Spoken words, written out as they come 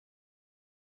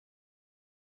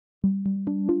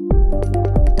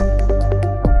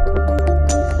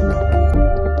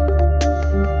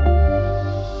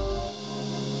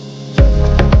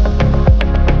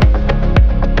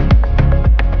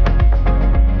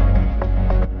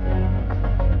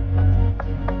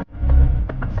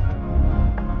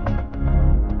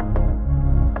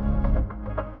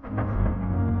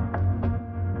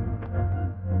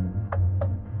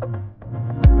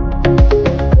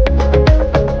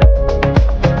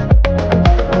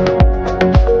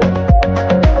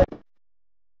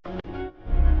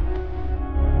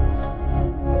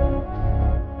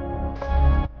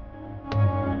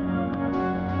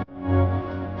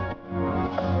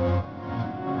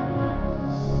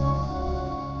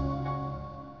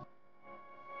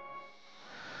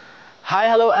Hi,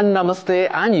 hello and namaste,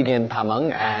 I'm Yugen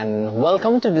Thamang and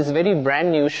welcome to this very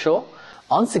brand new show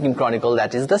on Sikkim Chronicle,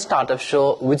 that is the Startup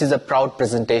Show, which is a proud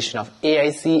presentation of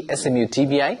AIC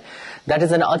SMUTBI, that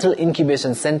is an Atal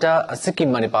Incubation Center, a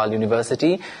Sikkim Manipal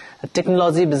University, a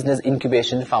Technology Business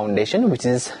Incubation Foundation, which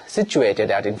is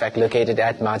situated at, in fact, located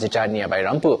at Majita nearby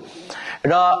Rampu.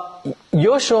 र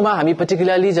यो शोमा हामी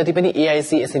particularly जति पनि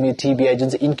AIC SMUTBI जुन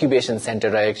चाहिँ incubation centre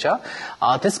रहेको छ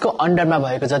त्यसको अन्डरमा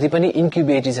भएको जति पनि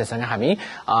इन्क्युबेटर्सहरुसँग हामी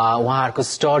उहाँहरुको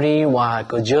स्टोरी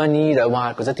उहाँहरुको जर्नी र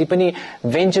उहाँहरुको जति पनि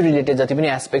भेन्चर रिलेटेड जति पनि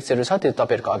एस्पेक्ट्सहरु छ त्यो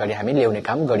तपाईहरुको अगाडि हामी ल्याउने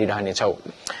काम गरिरहने छौं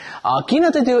किन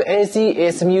त त्यो AIC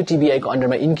SMUTBI को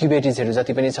अन्डरमा इन्क्युबेटर्सहरु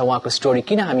जति पनि छ उहाँको स्टोरी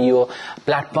किन हामी यो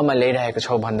प्लेटफर्ममा ल्याइरहेको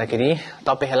छौं भन्दाखेरि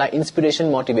तपाईहरुलाई इन्स्पिरेसन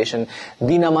मोटिभेसन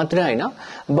दिन मात्र हैन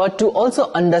बट टु अल्सो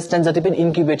अन्डरस्ट्यान्ड जति पनि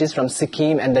incubators from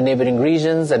Sikkim and the neighboring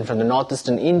regions and from the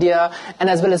northeastern India and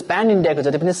as well as pan India को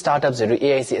जति पनि स्टार्टअप्सहरु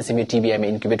AIC SMUTBI मा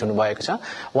इन्क्युबेट हुनु भएको छ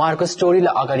उहाँहरुको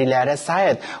स्टोरीलाई अगाडि ल्याएर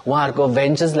सायद उहाँहरुको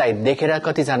भेन्चर्सलाई देखेर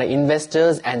कति जना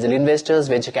investors angel investors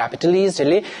venture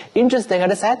क्यापिटलिस्टहरुले interest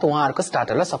देखाएर सायद उहाँहरुको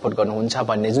स्टार्टअपलाई सपोर्ट गर्नुहुन्छ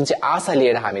भन्ने जुन चाहिँ आशा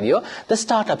लिएर हामीले यो the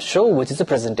startup show which is a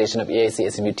presentation of AIC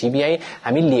SMUTBI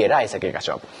हामी लिएर आइसकेका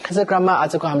छौं यसै क्रममा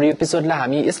आजको हाम्रो एपिसोडलाई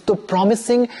हामी यस्तो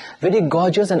प्रमिसिङ भेरी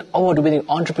gorgeous end award winning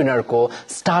entrepreneur को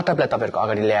स्टार्टअपलाई तपाईहरुको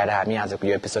अगाडि ल्याएर हामी आजको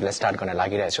यो एपिसोडलाई स्टार्ट गर्न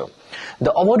लागिरहेछौं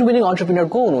द अवार्ड विनिङ एन्टरप्रेन्योर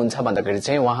को हुनुहुन्छ भन्दाखेरि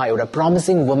चाहिँ उहाँ एउटा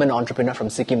promising woman entrepreneur from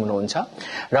Sikkim हुनुहुन्छ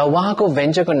र उहाँको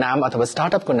भेन्चरको नाम अथवा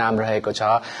स्टार्टअपको नाम रहेको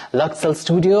छ लग्सल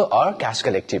स्टुडियो अर क्याश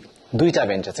कलेक्टिभ दुईटा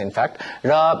भेन्चर छ इनफ्याक्ट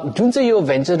र जुन चाहिँ यो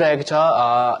भेन्चर रहेको छ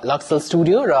लग्सल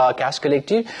स्टुडियो र क्याश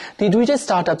कलेक्टिभ ती दुईटै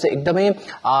स्टार्टअप चाहिँ एकदमै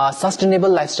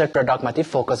सस्टेनेबल लाइफस्टाइल प्रोडक्ट माथि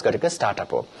फोकस गरेको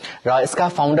स्टार्टअप हो र यसका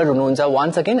फाउन्डर हुनुहुन्छ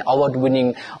once again award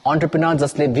winning entrepreneur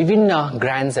जसले विभिन्न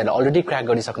ग्रान्ड्सहरु अलरेडी क्र्याक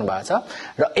गरिसक्नु भएको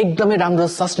छ र एकदमै राम्रो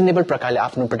सस्टेनेबल प्रकारले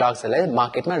आफ्नो प्रोडक्ट्सहरुलाई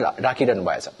मार्केटमा राखिरहनु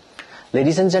भएको छ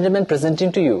Ladies and gentlemen,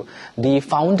 presenting to you the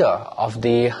founder of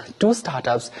the two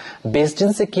startups based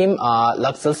in Sikkim,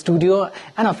 Lagstal Studio,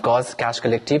 and of course, Cash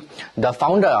Collective. The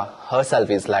founder herself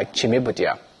is like Chimib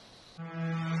Bhutia.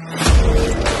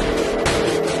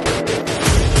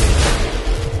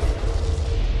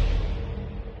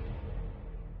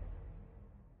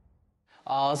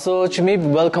 So, Chimib,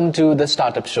 welcome to the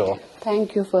Startup Show.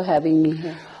 Thank you for having me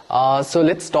here. So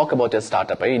let's talk about your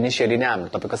startup. Initially नै हाम्रो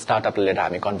तपाईको startup लिएर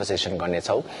हामी conversation गर्ने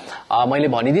छौं मैले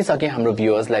भनिदिसके हाम्रो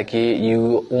भ्युअर्सलाई कि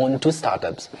you own two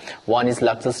startups. One is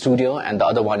Lagstal Studio and the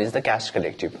other one is the Cash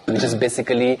Collective, which is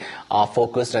basically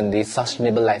focused on the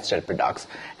sustainable lifestyle products.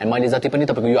 And मैले जति पनि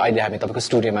तपाईको यो अहिले हामी तपाईको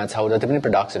स्टुडियोमा छौं जति पनि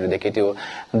प्रोडक्ट्सहरु देखे त्यो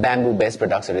bamboo based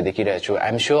प्रोडक्ट्सहरु देखिरहेको छु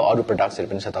I'm sure अरु प्रोडक्ट्सहरु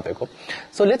पनि छ तपाईको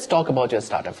So let's talk about your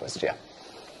startup first.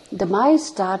 My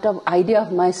startup idea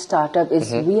of my startup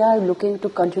is we are looking to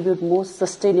contribute more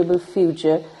sustainable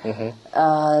future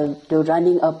to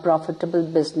running a profitable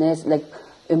business like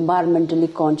environmentally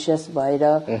conscious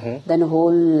wider then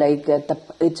whole like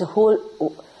it's a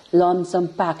whole lump sum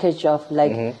package of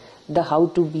like the how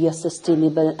to be a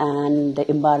sustainable and the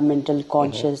environmental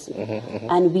conscious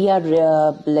and we are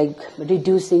like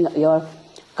reducing your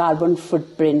carbon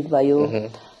footprint by you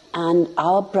and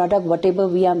our product whatever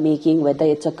we are making whether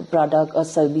it's a product or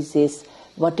services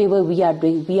whatever we are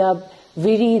doing we are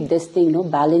very this thing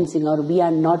balancing or we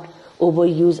are not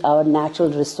overuse our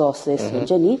natural resources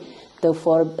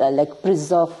therefore like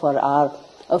preserve for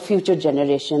our future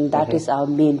generation that is our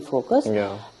main focus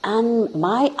and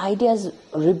my ideas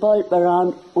revolve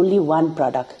around only one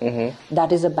product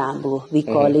that is a bamboo we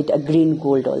call it a green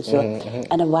gold also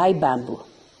and why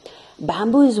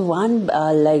bamboo is one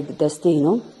like this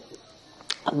thing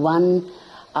one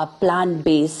plant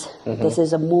base this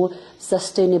is a more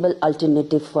sustainable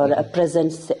alternative for a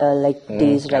present like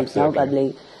days right now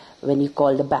like when you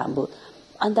call the bamboo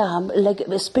and the like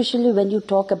especially when you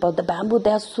talk about the bamboo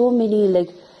there are so many like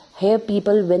here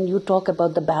people when you talk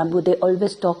about the bamboo they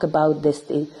always talk about this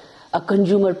thing a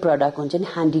consumer product on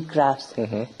handicrafts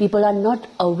people are not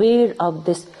aware of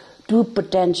this true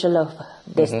potential of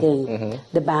this thing,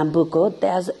 the bamboo coat,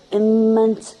 there's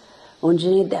immense,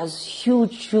 there's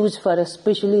huge for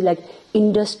especially like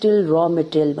industrial raw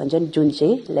material,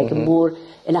 like more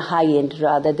in a high end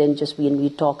rather than just when we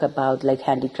talk about like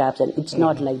handicrafts, and it's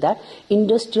not like that.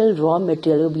 Industrial raw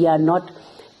material we are not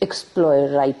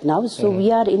exploring right now, so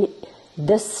we are in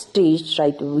this stage,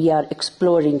 right? We are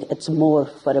exploring. It's more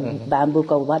for a bamboo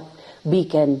coat what we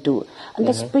can do, and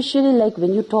especially like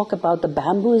when you talk about the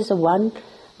bamboo is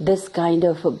this kind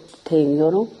of a thing,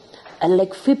 and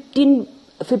like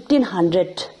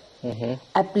 1500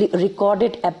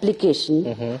 recorded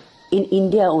application in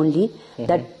India only,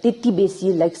 that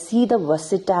basically like see the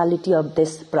versatility of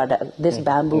this product, this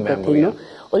bamboo thing,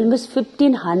 almost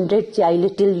 1500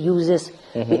 little uses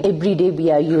every day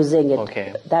we are using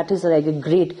it. That is like a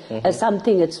great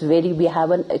something. It's very we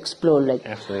haven't explored like.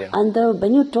 Absolutely, yeah. And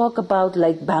when you talk about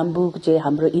like bamboo,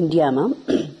 India ma,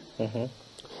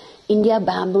 India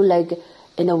bamboo like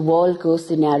in a world ko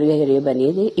scenario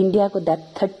India ko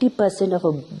that 30% of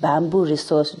a bamboo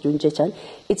resource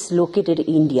it's located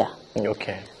in India.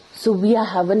 So we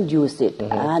haven't used it,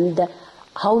 and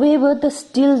however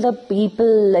still the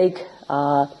people like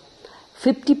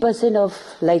 50% of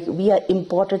like we are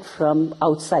imported from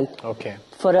outside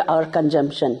for our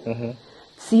consumption.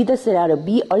 See the scenario,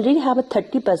 we already have a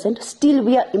 30%, still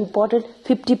we are imported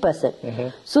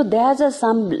 50%. So there's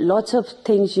lots of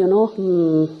things, what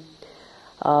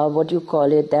you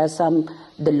call it, there's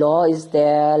the law is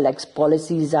there, like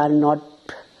policies are not.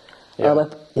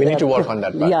 We need to work on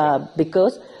that part.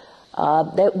 Because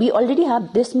we already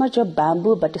have this much of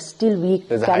bamboo, but still we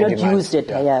cannot use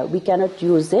it. We cannot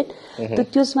use it.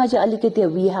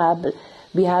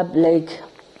 We have like.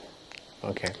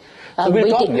 So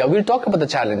we'll talk about the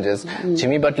challenges,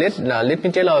 Chimib, but let me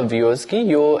tell our viewers that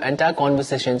your entire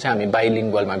conversation is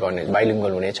bilingual.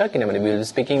 We'll be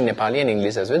speaking Nepali and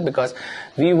English as well, because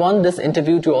we want this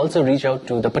interview to also reach out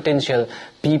to the potential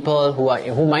people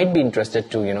who might be interested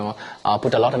to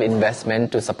put a lot of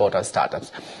investment to support our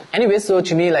startups. Anyway, so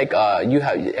Chimib, like you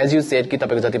have, as you said,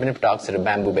 products are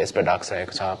bamboo based products.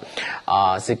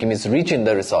 Sikkim is rich in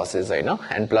the resources,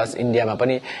 and plus India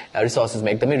resources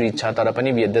make them rich.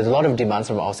 There's a lot of demands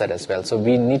from outside as well, so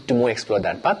we need to more explore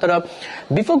that part. But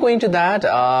before going to that,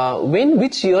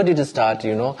 which year did you start,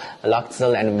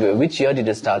 Lagstal, and which year did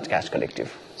you start CAS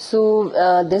Collective? So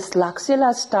this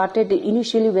Lagstal started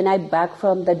initially when I back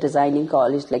from the designing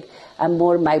college. Like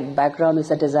my background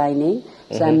is a designing,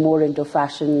 so I'm more into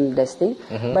fashion, this thing.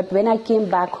 But when I came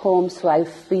back home, so I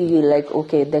feel like,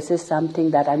 okay, this is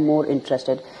something that I'm more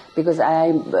interested, because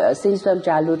since from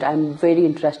childhood I'm very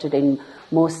interested in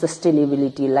more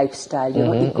sustainability, lifestyle,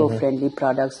 eco-friendly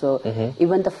products. So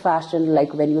even the fashion,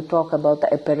 like when you talk about the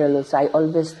apparels, I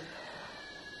always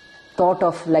thought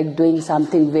of like doing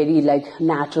something very like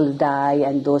natural dye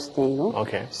and those things.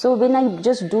 So when I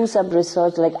just do some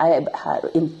research, like I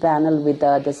in panel with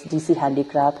this DC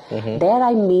Handicraft, there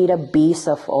I made a base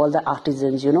of all the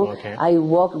artisans. I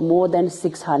worked more than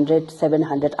 600,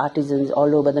 700 artisans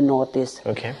all over the Northeast.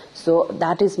 So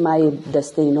that is my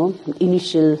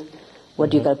initial.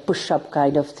 What you call push-up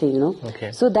kind of thing,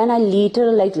 So then I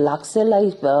later, like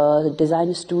Lagstal,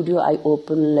 design studio, I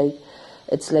opened like,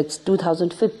 it's like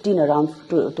 2015, around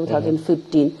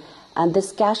 2015. And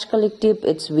this CAS Collective,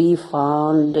 we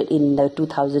found in the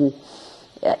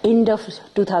end of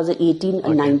 2018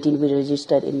 and 19, we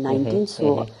registered in 19.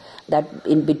 So that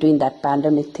in between that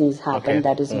pandemic things happened,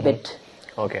 that is a bit...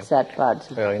 sad part.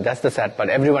 That's the sad part.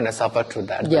 Everyone has suffered through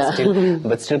that.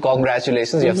 But still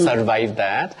congratulations, you have survived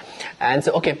that. And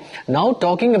so, now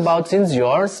talking about, since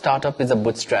your startup is a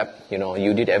bootstrap,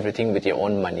 you did everything with your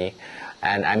own money,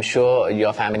 and I'm sure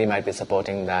your family might be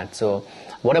supporting that. So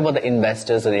what about the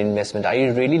investors or the investment? Are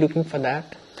you really looking for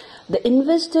that? The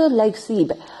investor,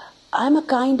 I'm a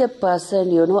kind of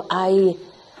person, I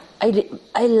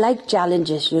like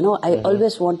challenges, I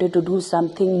always wanted to do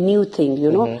something new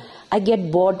thing, I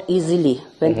get bored easily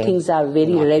when things are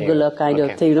very regular kind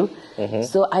of thing,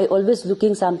 So I always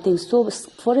looking something. So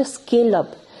for a scale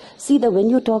up, see when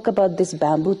you talk about this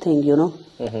bamboo thing,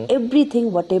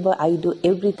 everything, whatever I do,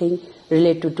 everything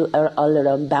related to all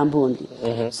around bamboo only.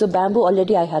 So bamboo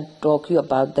already I had talked you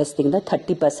about this thing, that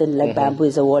 30% like bamboo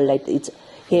is a world, like it's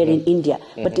here in India,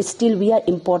 but still we are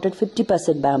imported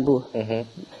 50% bamboo.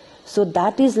 So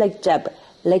that is like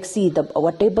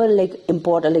whatever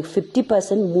imported,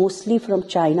 50% mostly from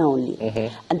China only.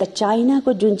 And the China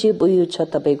ko junche boyu cha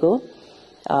tapeko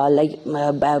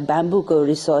bamboo ko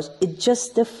resource, it's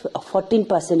just the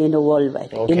 14% in the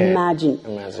worldwide. Imagine.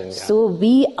 Yeah. So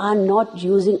we are not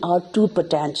using our true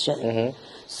potential.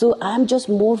 So I'm just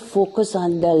more focused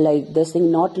on the this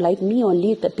thing, not like me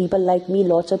only, the people like me,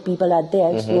 lots of people are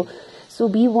there. So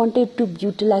we wanted to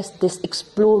utilize this,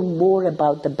 explore more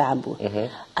about the bamboo.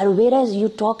 And whereas you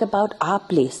talk about our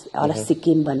place, or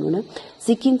Sikkim,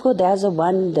 Sikkim ko there's a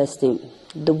one this thing.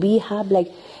 We have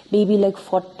maybe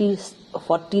 40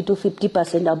 to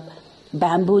 50% of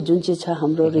bamboo junche cha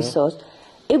hamro resource.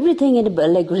 Everything in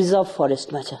reserve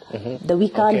forest macha. We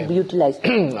can't utilize.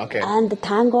 And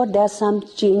thank God there are some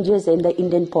changes in the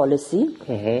Indian policy.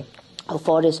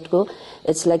 Forest go,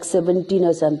 it's like 17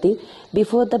 or something.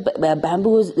 Before the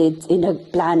bamboo is it's in a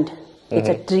plant, it's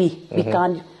a tree. We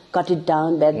can't cut it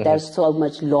down. There's so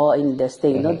much law in this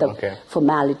thing, the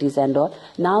formalities and all.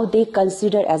 Now they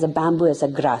consider as a bamboo as a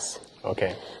grass.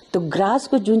 The grass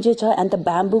ko junje cha and the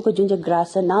bamboo ko junje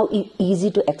grass are now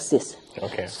easy to access.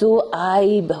 So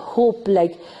I hope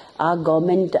our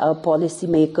government, our policy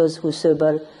makers,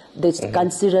 whosoever, they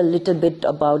consider a little bit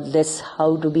about this,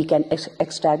 how we can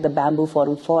extract the bamboo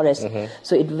from forest.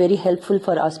 So it's very helpful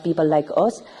for us, people like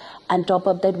us. On top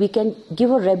of that, we can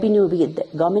give a revenue. The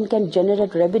government can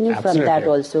generate revenue from that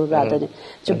also, rather than.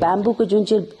 So bamboo ko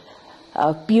junche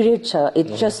period,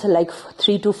 it's just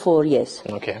 3 to 4 years.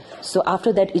 So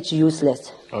after that, it's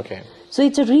useless. So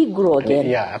it's a regrow again.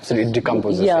 Yeah, absolutely, it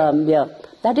decomposes. Yeah.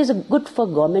 That is good for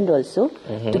government also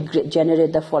to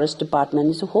generate the forest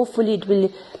department. So hopefully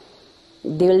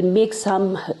they will make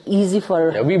some easy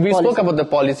for. We spoke about the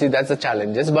policy, that's the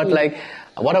challenges, but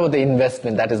what about the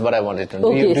investment? That is what I wanted to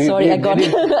know. I got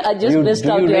it. I just missed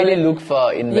out. Do you really look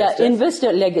for investors? Yeah,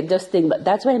 investor this thing. But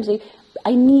that's why I'm saying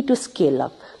I need to scale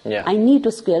up. I need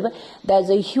to scale up. There's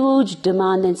a huge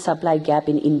demand and supply gap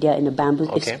in India in the bamboo,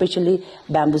 especially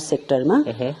bamboo sector.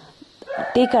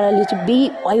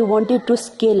 I wanted to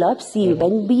scale up. See,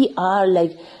 when we are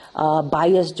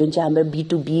buyers,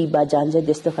 B2B,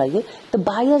 the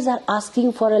buyers are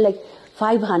asking for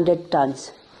 500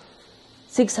 tons.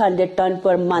 600 ton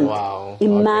per month. Wow.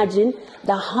 Imagine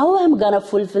how I'm going to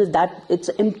fulfill that. It's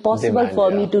impossible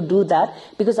for me to do that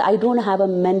because I don't have a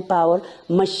manpower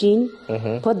machine.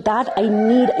 For that, I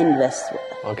need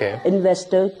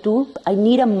investor too. I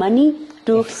need a money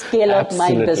to scale up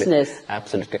my business.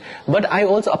 Absolutely. But I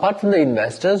also, apart from the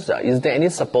investors, is there any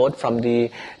support from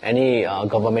any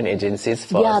government agencies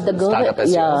for startup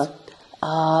as yours?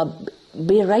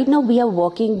 Right now we are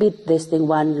working with this thing,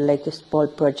 a small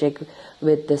project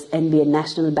with this NBA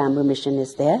National Bamboo Mission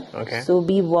is there. So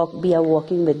we are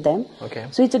working with them.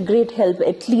 So it's a great help,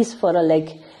 at least for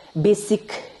a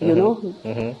basic,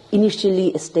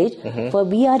 initially stage. For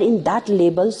we are in that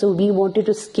label, so we wanted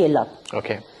to scale up.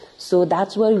 So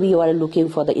that's why we are looking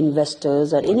for the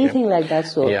investors or anything like that.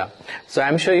 So so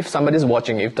I'm sure if somebody is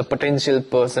watching, if the potential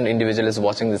individual is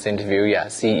watching this interview,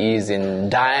 she is in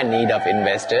dire need of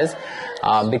investors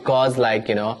because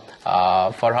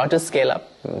for her to scale up,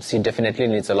 she definitely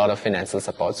needs a lot of financial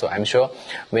support. So I'm sure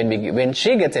when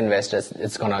she gets investors,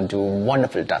 it's gonna do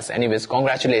wonderful tasks. Anyways,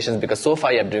 congratulations, because so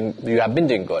far you have been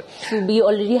doing good. So we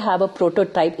already have a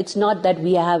prototype. It's not that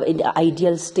we have in the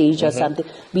ideal stage or something.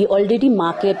 We already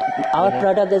market. Our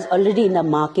product is already in the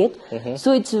market.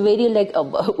 So it's very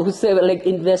whosoever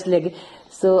invest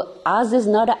so ours is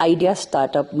not an idea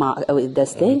startup with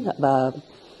this thing. The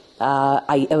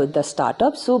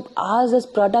startup. So ours as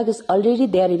product is already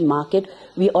there in market.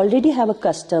 We already have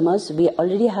customers. We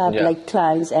already have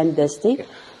clients and this thing.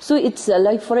 So it's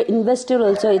for an investor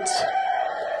also, it's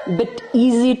a bit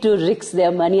easy to risk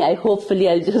their money. I'll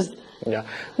just.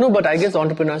 No, but I guess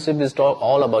entrepreneurship is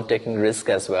all about taking risk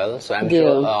as well. So I'm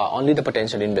sure only the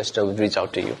potential investor would reach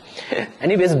out to you.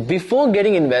 Anyways, before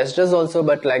getting investors also,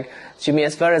 but Chimib,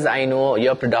 as far as I know,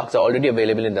 your products are already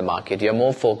available in the market. You're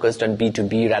more focused on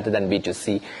B2B rather than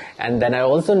B2C. And then I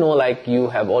also know you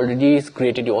have already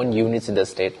created your own units in the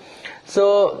state.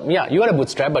 So you are a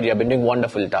bootstrap, but you have been doing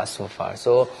wonderful tasks so far.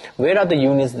 So where are the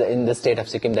units in the state of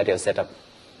Sikkim that you have set up?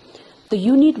 The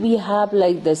unit we have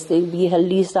this thing, we have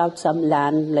leased out some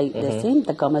land this thing,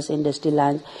 the commerce industry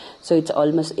land. So it's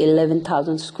almost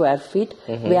 11,000 square feet.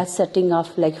 We are setting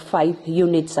off 5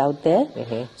 units out there.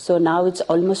 So now it's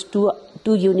almost two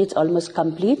units almost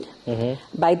complete.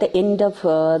 By the end of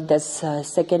this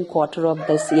second quarter of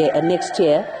this year, next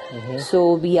year,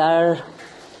 so we are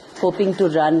hoping to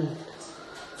run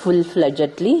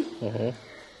full-fledgedly.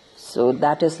 So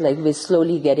that is we're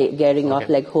slowly getting off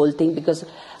whole thing, because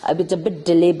it's a bit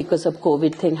delayed because of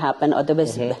COVID thing happened.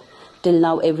 Otherwise, till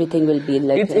now everything will be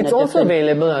it's also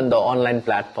available on the online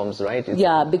platforms, right?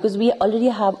 Because we already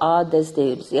have our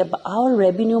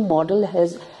revenue model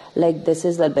like this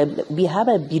is we have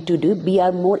a B2B. We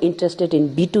are more interested in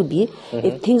B2B.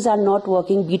 If things are not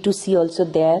working, B2C also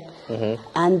there.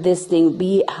 And this thing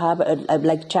we have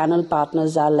like channel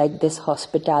partners are like this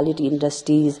hospitality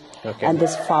industries and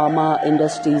this pharma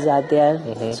industries are there.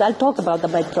 So I'll talk about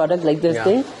my product like this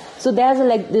thing. So there's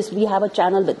like this, we have a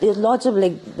channel, but there's lots of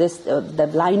like this, the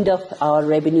lined up our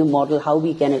revenue model, how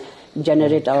we can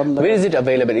generate our... Where is it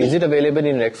available? Is it available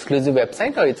in an exclusive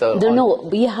website or it's a... No,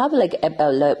 we have like a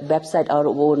website, our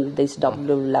own, this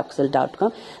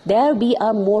www.lagstal.com. There we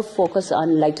are more focused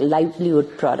on like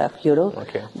livelihood product, you know,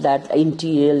 that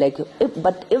interior, like,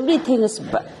 but everything is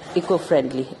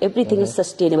eco-friendly. Everything is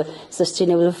sustainable,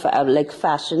 like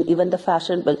fashion, even the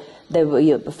fashion, but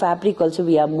the fabric also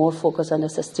we are more focused on the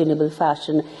sustainable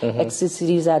fashion.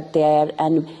 Accessories are there,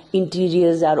 and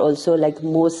interiors are also like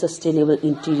more sustainable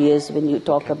interiors. When you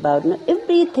talk about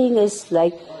everything is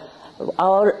like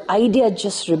our idea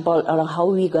just revolve around how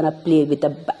we're gonna play with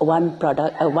the one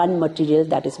product, one material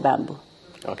that is bamboo.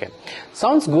 Okay,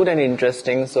 sounds good and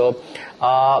interesting. So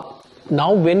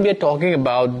now when we are talking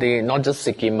about the not just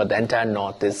Sikkim but the entire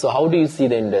Northeast, so how do you see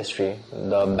the industry,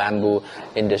 the bamboo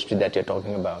industry that you're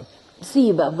talking about?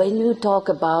 See, but when you talk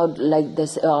about like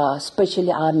this,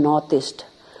 especially our Northeast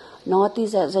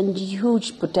has a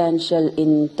huge potential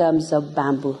in terms of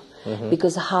bamboo,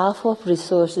 because half of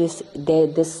resources there,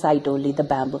 this site only, the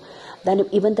bamboo. Then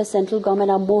even the central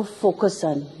government are more focused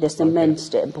on this,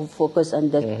 focus on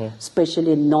this,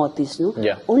 especially in Northeast. No?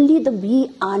 Only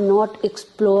we are not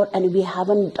explored and we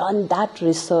haven't done that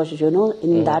research, you know,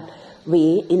 in that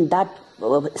way, in that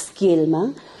scale. Ma.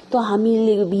 So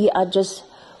we are just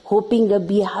hoping that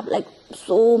we have like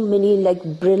so many like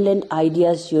brilliant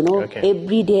ideas, you know.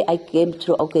 Every day I came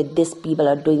through, these people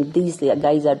are doing, these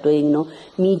guys are doing, you know,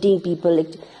 meeting people.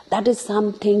 Like, that is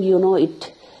something, you know,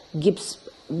 it gives,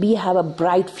 we have a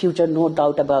bright future, no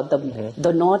doubt about them.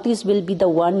 The Northeast will be the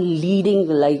one leading,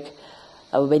 like,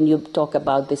 when you talk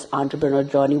about this entrepreneur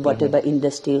journey, whatever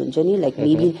industry journey, like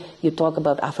maybe you talk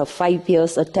about after 5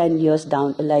 years or 10 years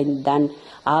down the line, then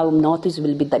our Northeast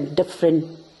will be the different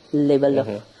level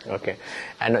of...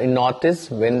 And in Northeast,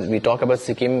 when we talk about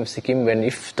Sikkim, when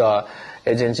if the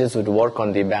agencies would work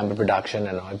on the bamboo production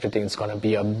and everything, it's going to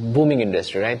be a booming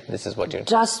industry, right? This is what you...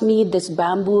 Trust me, this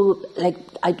bamboo, like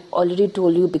I already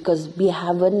told you, because we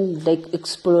haven't like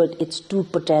explored its true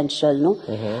potential,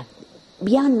 no?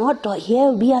 We are not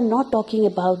here. We are not talking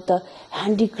about the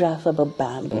handicraft of a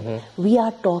bamboo. We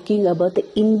are talking about the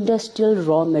industrial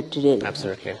raw material.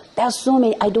 Absolutely. There are so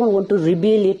many. I don't want to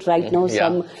reveal it right now.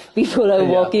 Some people are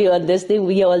working on this thing.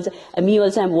 Me also,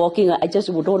 I'm working. I just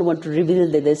don't want to reveal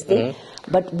this thing.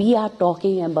 But we are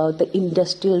talking about the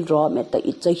industrial raw material.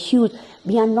 It's a huge.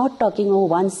 We are not talking about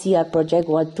 1 CR project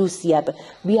or 2 CR.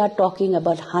 We are talking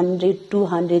about 100,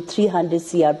 200, 300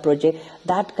 CR project.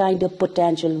 That kind of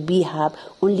potential we have.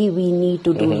 Only we need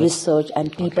to do research,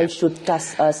 and people should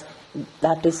trust us.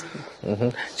 That is.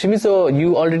 Chimib, so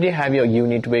you already have your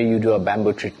unit where you do a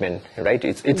bamboo treatment, right?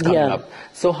 It's coming up.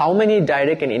 So how many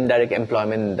direct and indirect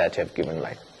employment that you have given,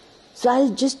 like? So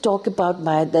I'll just talk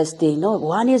about this thing. No,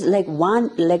 one is like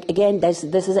again, this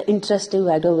is an interesting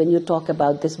factor when you talk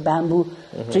about this bamboo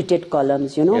treated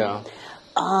columns. You know,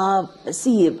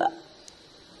 see,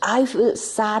 I feel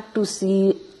sad to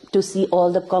see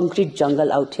all the concrete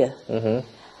jungle out here.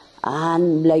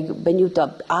 And like when you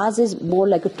talk, ours is more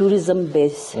like a tourism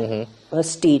based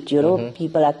state. You know,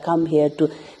 people are come here to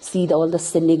see all the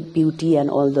scenic beauty and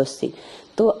all those things.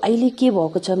 So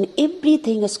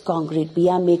everything is concrete. We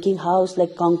are making house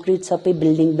like concrete,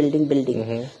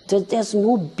 building. There's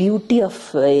no beauty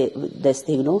of this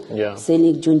thing, no?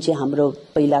 Scenic junchi hamro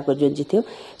paila ko junchi theo.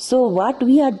 So what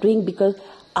we are doing, because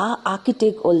our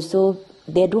architect also,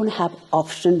 they don't have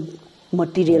option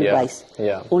material wise.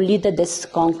 Only this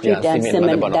concrete and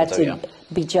cement. That's it.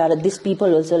 Bichara, these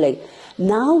people also like.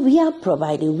 Now we are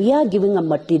providing, we are giving a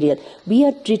material. We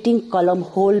are treating column,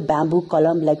 whole bamboo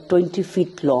column like 20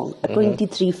 feet long,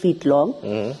 23 feet long.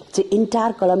 So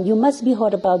entire column, you must be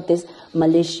heard about this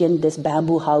Malaysian, this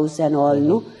bamboo house and all,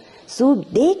 no? So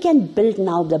they can build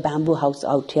now the bamboo house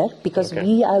out here, because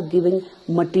we are giving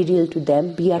material to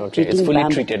them. We are treating it's fully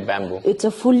bamboo. Treated bamboo. It's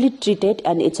a fully treated,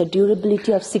 and it's a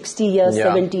durability of 60 years,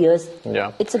 70 years.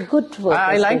 It's a good work.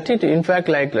 I liked it. In fact,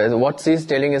 like what she's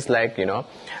telling is like, you know,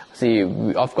 see,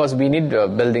 of course, we need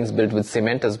buildings built with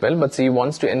cement as well, but she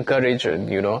wants to encourage,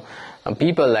 you know,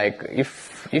 people like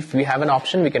if we have an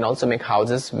option, we can also make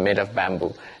houses made of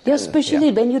bamboo. Yeah,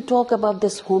 especially when you talk about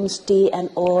this homestay and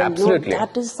all. Absolutely. No,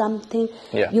 that is something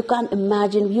you can't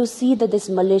imagine. You see that this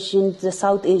Malaysian, the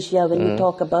South Asia, when you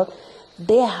talk about,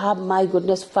 They have, my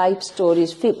goodness, 5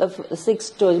 stories, 6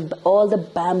 stories, all the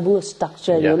bamboo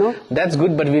structure, you know. That's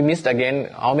good, but we missed again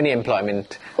how many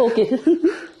employment? Okay.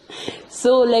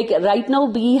 So like right now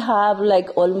we have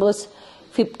like almost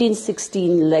 15,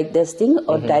 16 like this thing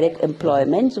or direct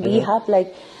employment. We have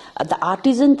like the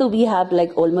artisan, so we have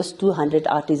like almost 200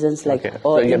 artisans. Like,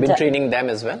 so you have been training them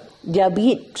as well? Yeah,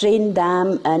 we train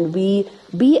them and we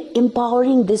be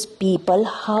empowering these people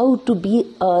how to be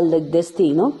like this thing,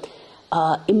 you know.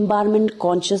 Environment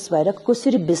conscious भएर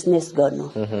कसरी business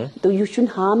गर्नु. So you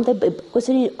shouldn't harm the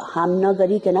कसरी harm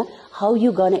नगरिकन how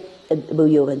you gonna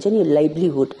यो भन्छ नि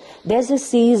livelihood. There's a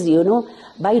says, you know,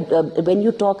 by when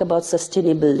you talk about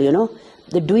sustainable, you know,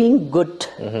 the doing good.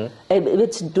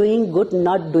 It's doing good,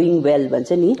 not doing well,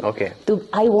 भन्छ नि. Okay. So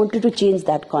I wanted to change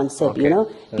that concept, you know.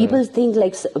 People think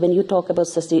like when you talk about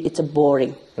sustainability, it's a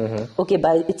boring. Okay,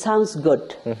 but it sounds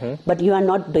good, but you are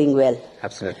not doing well.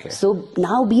 Absolutely. So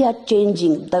now we are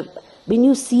changing. When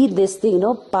you see this thing, you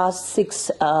know, past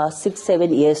 6,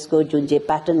 7 years ago, junje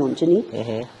pattern huncha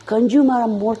ni, consumer are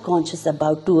more conscious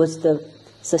about towards the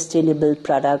sustainable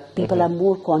product. People are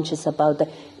more conscious about the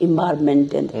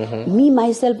environment. And me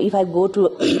myself, if I go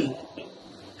to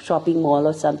shopping mall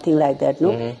or something like that,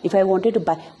 no, if I wanted to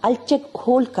buy, I'll check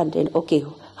whole content. Okay,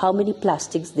 how many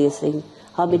plastics this thing,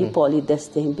 how many poly this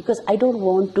thing, because I don't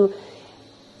want to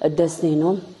this, you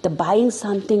know, the buying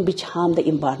something which harm the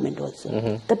environment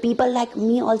also. The people like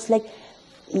me also like,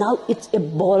 now it's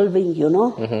evolving, you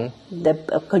know, the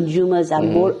consumers are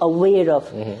more aware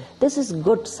of, this is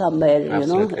good somewhere, you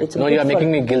know. It's no, you are making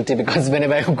me guilty because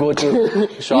whenever I go to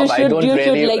shop, I don't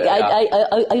really... Like,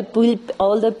 I feel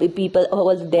all the people,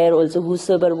 all there also,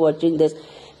 whosoever watching this,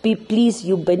 please,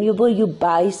 whenever you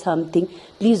buy something,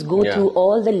 please go through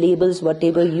all the labels,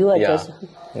 whatever you are just...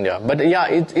 Yeah, but yeah,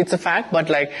 it's a fact, but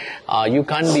like you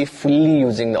can't be fully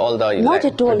using all the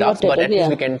products, but at least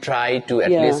we can try to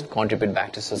at least contribute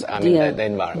back to society, the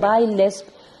environment. Buy less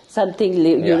something,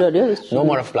 you know. No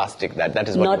more of plastic, that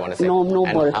is what you want to say. No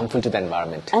more. Harmful to the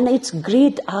environment. And it's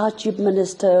great, our Chief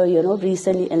Minister, you know,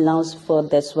 recently announced for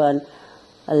this one,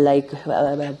 like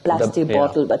plastic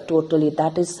bottle, but totally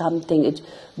that is something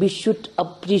we should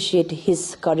appreciate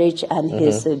his courage and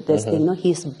his this thing, you know,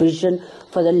 his vision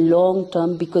for the long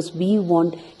term, because he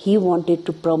wanted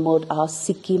to promote our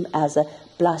Sikkim as a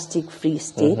plastic free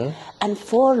state. And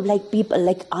for like people,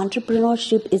 like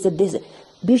entrepreneurship is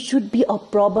we should be a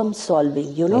problem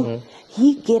solving, you know.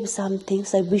 He gave some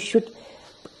things that we should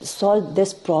solve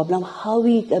this problem, how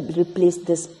we replace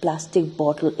this plastic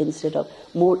bottle instead of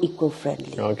more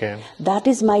eco-friendly. Okay. That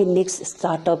is my next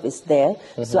startup is there.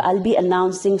 So I'll be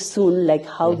announcing soon like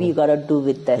how we gotta do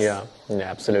with this. Yeah,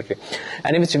 absolutely.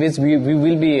 And in which ways we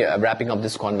will be wrapping up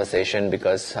this conversation,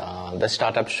 because the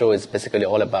startup show is basically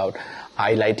all about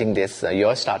highlighting this,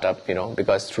 your startup, you know,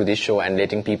 because through this show and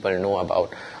letting people know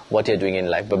about what you're doing in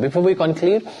life. But before we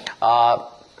conclude,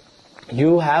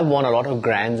 you have won a lot of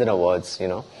grants and awards, you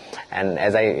know, and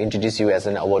as I introduce you as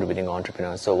an award-winning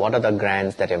entrepreneur, so what are the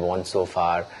grants that you've won so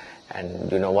far, and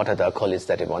you know, what are the accolades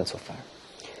that you've won so far?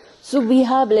 So we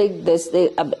have like this thing.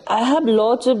 I have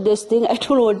lots of this thing. I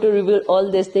don't want to reveal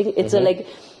all this thing. It's like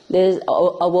there's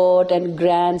award and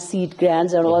grants, seed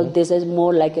grants, and all this is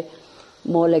more like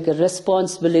a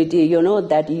responsibility, you know,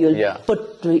 that you'll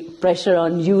put pressure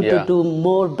on you to do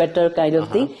more better kind of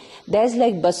thing. There's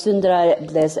like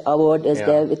Basundhara, there's award is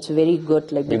there. It's very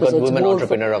good, like because it's Women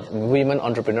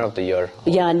Entrepreneur of the Year.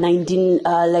 Yeah, 17,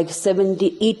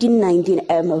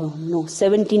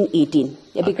 18.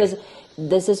 Yeah, because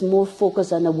this is more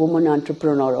focused on a woman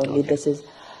entrepreneur only. This is,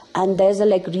 and there's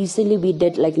like recently we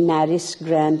did like Naris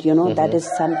grant, you know, that is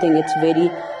something, it's very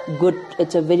good,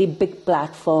 it's a very big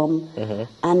platform.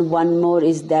 And one more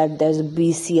is that there's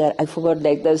BCR, I forgot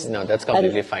like this. No, that's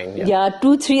completely fine. Yeah,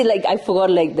 2, 3, like I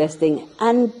forgot like this thing.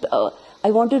 And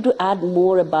I wanted to add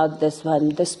more about this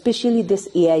one, especially this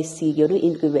AIC, you know,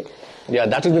 Incubate. Yeah,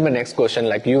 that will be my next question.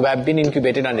 Like, you have been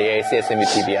incubated on the AIC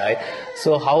SMUTBI.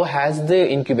 So how has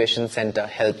the incubation center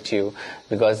helped you?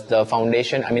 Because the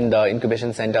foundation, the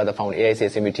incubation center,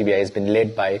 AIC SMUTBI has been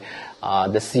led by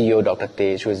the CEO, Dr.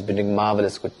 Tej, who has been doing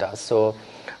marvelous good tasks. So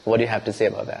what do you have to say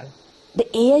about that? The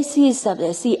AIC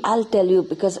is, see, I'll tell you,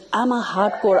 because I'm a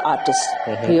hardcore artist,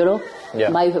 you know,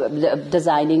 my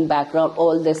designing background,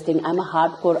 all this thing, I'm a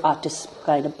hardcore artist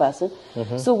kind of person.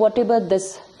 So whatever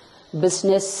this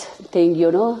business thing,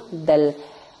 you know, the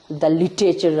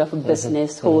literature of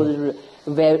business, whole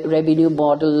revenue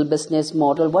model, business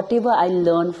model, whatever I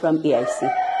learned from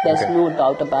AIC, there's no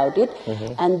doubt about it.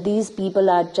 And these people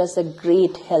are just a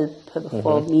great help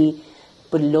for me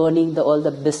learning all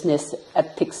the business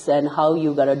ethics and how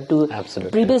you gotta do.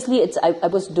 Absolutely. Previously, I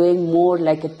was doing more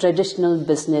like a traditional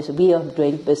business way of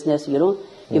doing business. You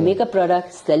make a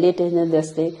product, sell it in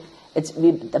this thing.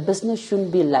 The business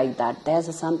shouldn't be like that.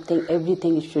 There's something,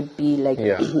 everything should be like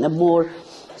more.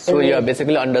 So you have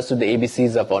basically understood the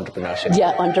ABCs of entrepreneurship.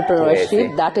 Yeah,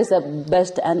 entrepreneurship. That is the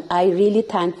best, and I really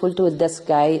thankful to this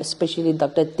guy, especially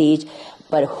Dr. Tej,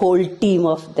 but whole team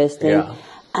of this thing. Yeah.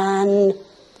 And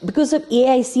because of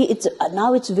AIC,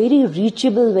 now it's very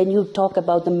reachable when you talk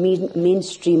about the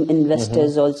mainstream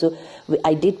investors also.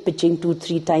 I did pitching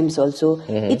 2-3 times also.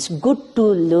 It's good to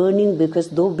learning because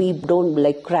though we don't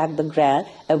like crack the ground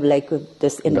of like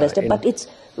this investor, but it's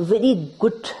very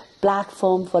good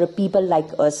platform for people like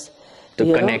us to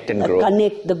connect and grow.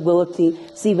 Connect the growth thing.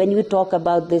 See, when you talk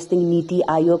about this thing, Niti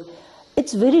Aayog,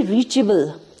 it's very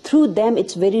reachable. Through them,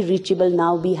 it's very reachable.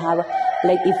 Now we have,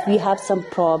 like, if we have some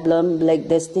problem like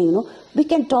this thing, we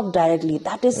can talk directly.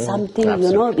 That is something,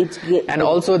 Absolutely. And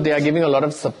also, they are giving a lot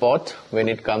of support when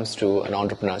it comes to an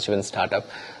entrepreneurship and startup.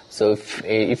 So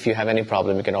if you have any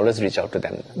problem, you can always reach out to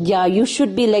them. Yeah, you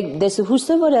should be like this.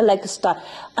 Whosoever like start.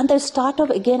 And the startup,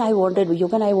 again, I wanted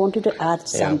to add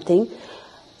something.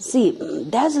 See,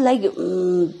 there's like,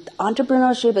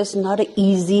 entrepreneurship is not an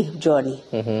easy journey.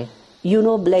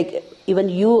 Like, even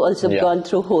you also gone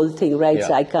through whole thing, right? Yeah.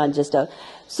 So I can't just...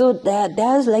 so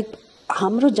there's like,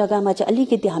 hamro jaga ma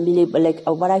alikiti hamile, like,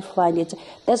 what I find,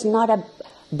 there's not a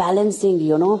balancing,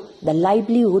 the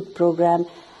livelihood program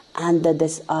and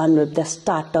the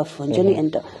startup.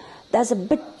 There's a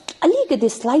bit, alikiti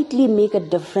slightly make a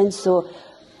difference. So,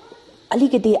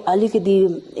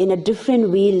 alikiti in a different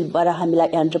way, but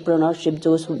like entrepreneurship,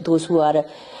 those who are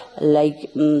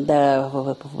like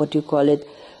what you call it,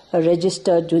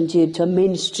 registered,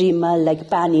 mainstream, like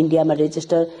pan-India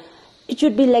registered. It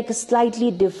should be like a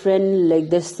slightly different, like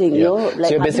this thing, Like, so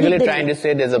you're basically trying to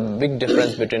say there's a big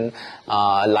difference between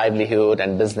livelihood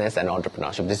and business and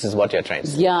entrepreneurship. This is what you're trying to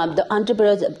say. Yeah, the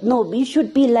entrepreneurs. No, we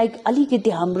should be like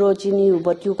alikiti hamro chini.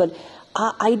 What you call,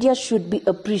 our ideas should be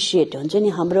appreciated.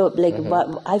 Like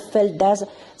I felt there's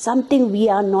something we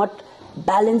are not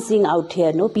balancing out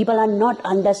here. No, people are not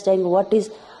understanding what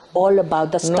is all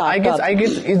about the startup. No, I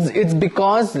guess it's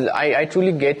because I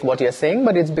truly get what you're saying,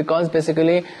 but it's because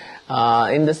basically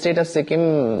in the state of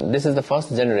Sikkim, this is the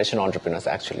first generation entrepreneurs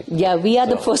actually. Yeah, we are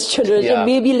the first generation. Yeah.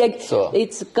 Maybe like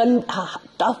it's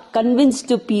tough convinced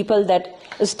to people that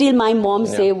still my mom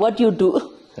say what you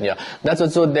do. Yeah, that's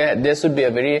also there should be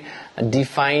a very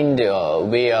defined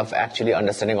way of actually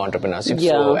understanding entrepreneurship.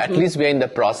 Yeah. So at least we are in the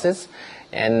process.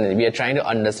 And we are trying to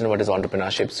understand what is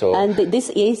entrepreneurship. So and this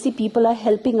AIC people are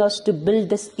helping us to build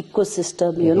this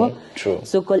ecosystem, True.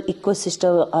 So-called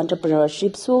ecosystem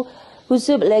entrepreneurship. So, who's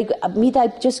like me? I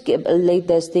just like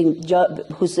this thing.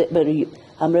 Who's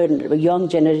young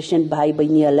generation bhai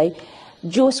bahini like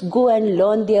just go and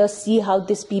learn there, see how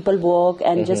these people work,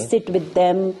 and just sit with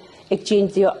them,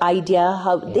 exchange your idea.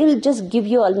 How they'll just give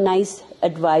you a nice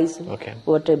advice,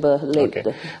 whatever. Like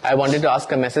I wanted to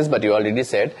ask a message, but you already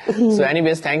said. So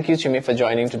anyways, thank you, Chimib, for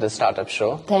joining to the Startup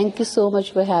Show. Thank you so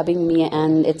much for having me,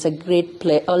 and it's a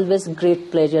always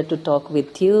great pleasure to talk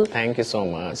with you. Thank you so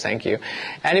much. Thank you.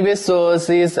 Anyways, so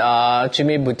she is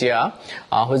Chimib Bhutia,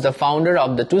 who is the founder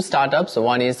of the 2 startups.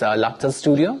 One is Lagstal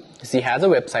Studio. She has a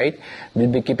website.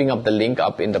 We'll be keeping up the link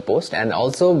up in the post. And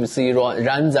also, she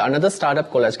runs another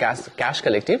startup called as CAS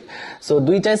Collective. So,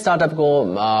 duita startup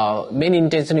main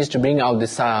intention is to bring out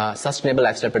this sustainable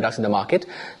lifestyle products in the market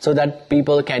so that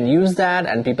people can use that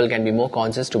and people can be more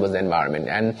conscious towards the environment.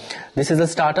 And this is a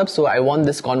startup, so I want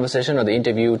this conversation or the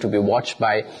interview to be watched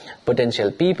by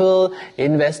potential people,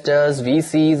 investors,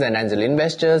 VCs, and angel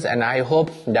investors. And I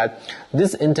hope that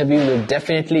this interview will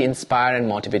definitely inspire and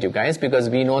motivate you guys, because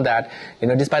we know that,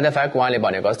 despite the fact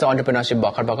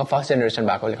entrepreneurship first generation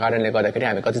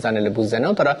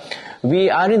we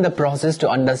are in the process to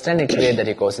understand and create that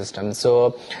ecosystem.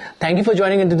 So thank you for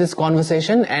joining into this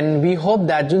conversation, and we hope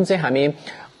that jun chai hami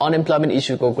unemployment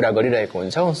issue ko kura gariraheko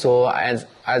hunchau. So as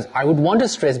I would want to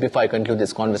stress before I conclude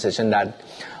this conversation that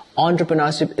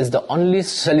entrepreneurship is the only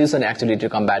solution actually to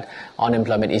combat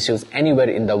unemployment issues anywhere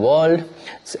in the world,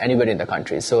 anywhere in the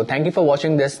country. So thank you for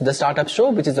watching the Startup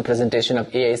Show, which is a presentation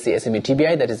of AIC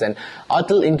SMUTBI, that is an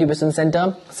Atal Incubation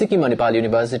Center, Sikkim Manipal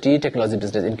University Technology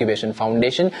Business Incubation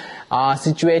Foundation,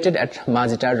 situated at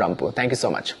Majita, Rampur. Thank you so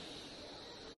much.